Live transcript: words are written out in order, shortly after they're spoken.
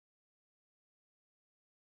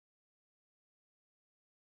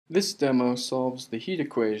This demo solves the heat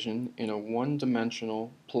equation in a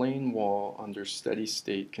one-dimensional plane wall under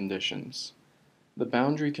steady-state conditions. The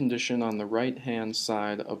boundary condition on the right-hand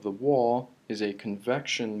side of the wall is a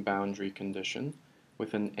convection boundary condition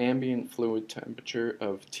with an ambient fluid temperature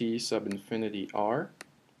of T sub infinity R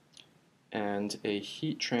and a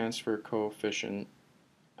heat transfer coefficient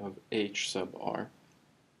of H sub R.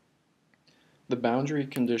 The boundary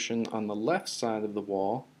condition on the left side of the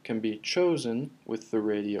wall can be chosen with the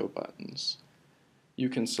radio buttons. You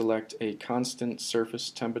can select a constant surface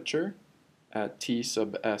temperature at T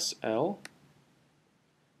sub SL,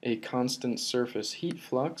 a constant surface heat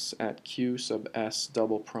flux at Q sub S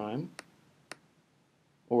double prime,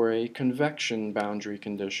 or a convection boundary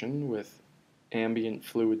condition with ambient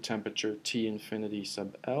fluid temperature T infinity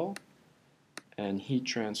sub L and heat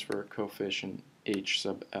transfer coefficient H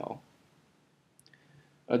sub L.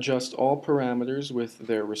 Adjust all parameters with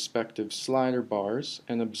their respective slider bars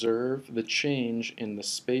and observe the change in the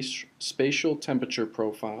spatial temperature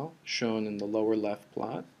profile shown in the lower left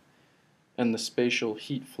plot and the spatial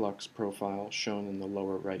heat flux profile shown in the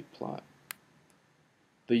lower right plot.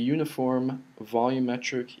 The uniform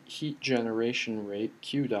volumetric heat generation rate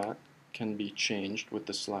Q dot can be changed with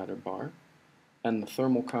the slider bar, and the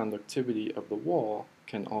thermal conductivity of the wall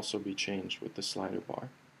can also be changed with the slider bar.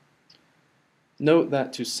 Note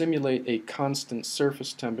that to simulate a constant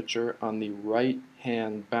surface temperature on the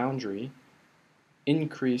right-hand boundary,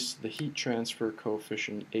 increase the heat transfer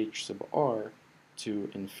coefficient H sub R to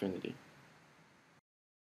infinity.